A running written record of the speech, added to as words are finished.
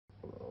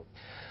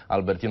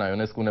Albertina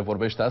Ionescu ne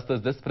vorbește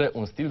astăzi despre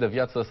un stil de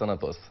viață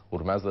sănătos.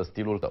 Urmează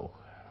stilul tău.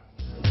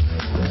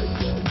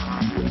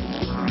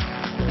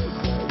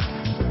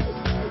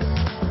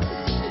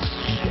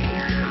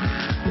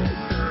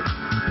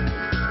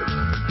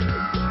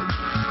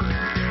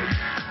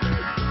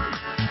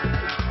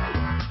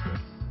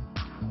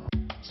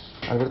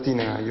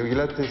 Albertina,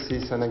 Yogilates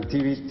is an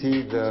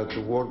activity that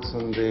works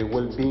on the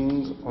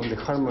well-being, on the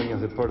harmony of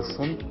the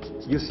person,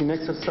 using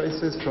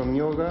exercises from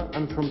yoga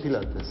and from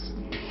Pilates.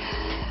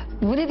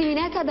 Bună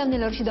dimineața,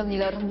 doamnelor și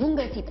domnilor! Bun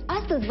găsit!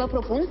 Astăzi vă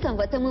propun să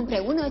învățăm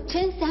împreună ce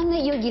înseamnă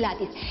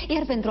Yogilates.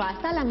 Iar pentru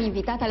asta l-am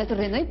invitat alături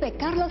de noi pe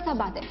Carlos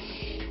Abate.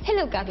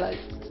 Hello, Carlos!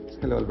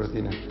 Hello,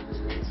 Albertina.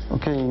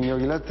 Okay, in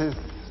Yogilates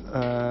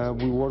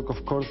we work, of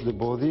course, the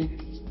body.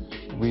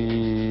 We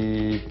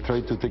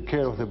try to take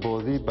care of the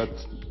body, but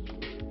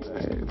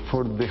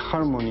for the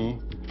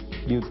harmony,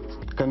 you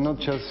cannot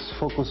just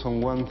focus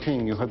on one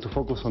thing, you have to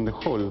focus on the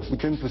whole. We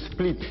tend to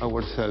split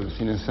ourselves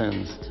in a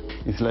sense.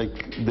 It's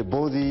like the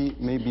body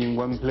may be in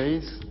one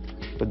place,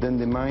 but then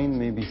the mind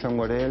may be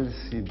somewhere else.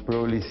 It's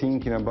probably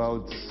thinking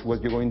about what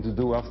you're going to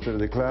do after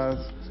the class,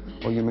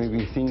 or you may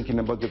be thinking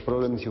about the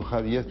problems you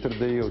had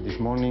yesterday or this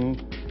morning.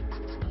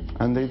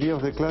 And the idea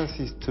of the class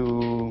is to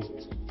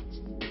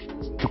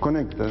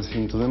connect us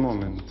into the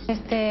moment.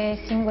 Este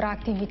singura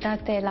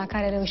activitate la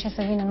care reușesc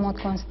să vin în mod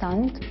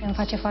constant. Îmi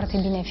face foarte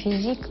bine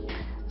fizic.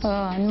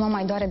 Nu mă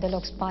mai doare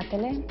deloc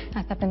spatele.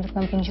 Asta pentru că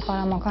în principal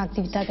am o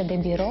activitate de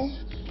birou.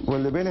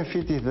 Well, the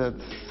benefit is that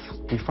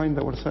we find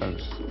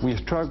ourselves. We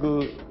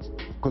struggle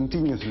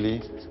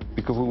continuously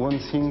because we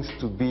want things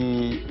to be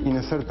in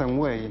a certain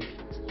way,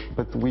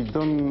 but we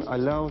don't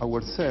allow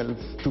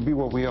ourselves to be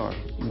what we are.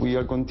 We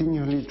are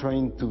continuously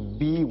trying to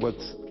be what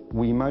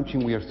we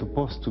imagine we are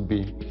supposed to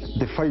be.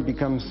 The fight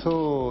becomes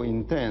so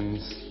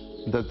intense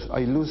that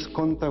I lose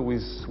contact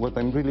with what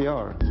I really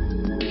are.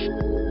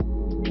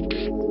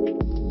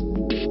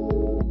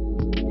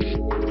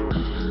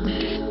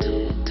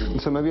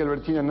 So maybe,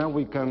 Albertina, now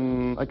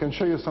I can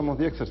show you some of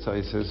the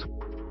exercises.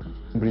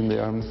 Bring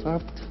the arms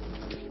up,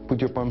 put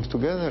your palms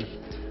together,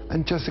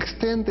 and just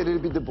extend a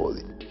little bit the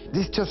body.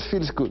 This just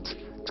feels good.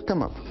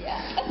 Come up.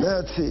 Yeah.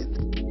 That's it.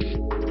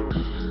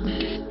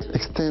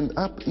 Extend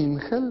up,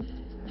 inhale,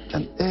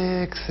 and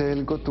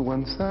exhale, go to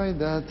one side,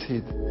 that's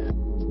it.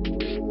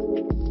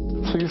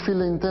 So you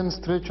feel an intense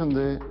stretch on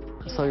the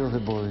side of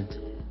the body.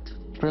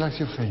 Relax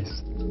your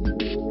face.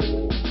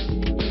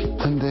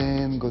 And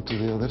then go to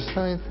the other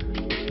side.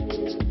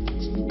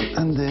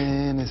 And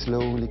then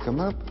slowly come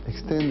up,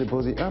 extend the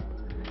body up.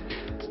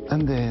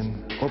 And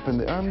then open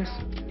the arms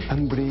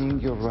and bring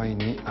your right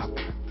knee up.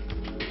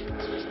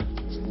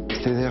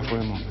 Stay there for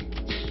a moment.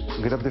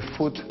 Grab the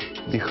foot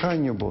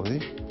behind your body.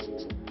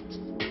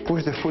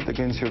 Push the foot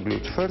against your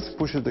glute. First,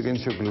 push it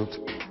against your glute.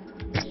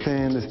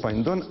 Extend the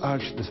spine. Don't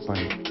arch the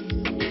spine.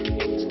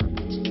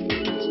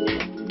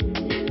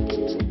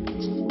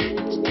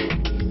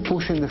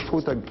 Pushing the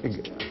foot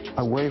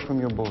away from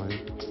your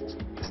body.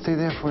 Stay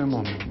there for a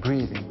moment,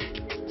 breathing.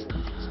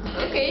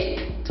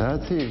 Okay.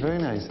 That's it, very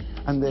nice.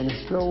 And then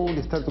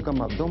slowly start to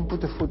come up. Don't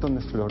put the foot on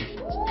the floor.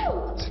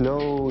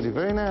 Slowly,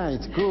 very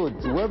nice, good.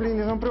 Wobbling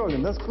is no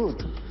problem, that's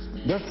good.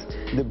 That's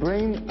the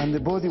brain and the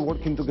body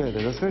working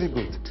together, that's very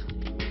good.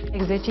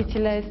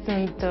 Exercițiile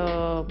sunt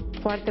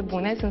foarte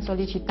bune, sunt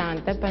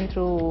solicitante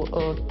pentru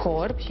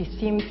corp și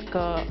simt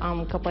că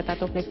am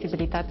căpătat o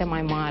flexibilitate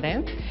mai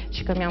mare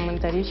și că mi-am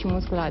întărit și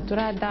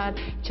musculatura, dar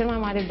cel mai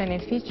mare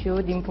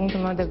beneficiu, din punctul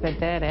meu de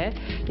vedere,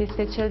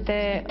 este cel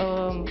de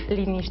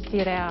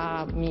liniștire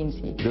a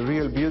minții. The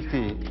real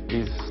beauty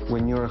is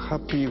when you're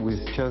happy with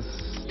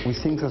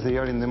things as they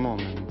are in the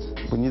moment.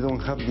 When you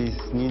don't have this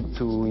need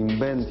to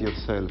invent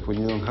yourself, when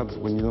you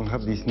don't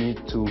have this need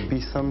to be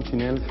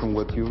something else from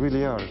what you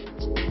really are.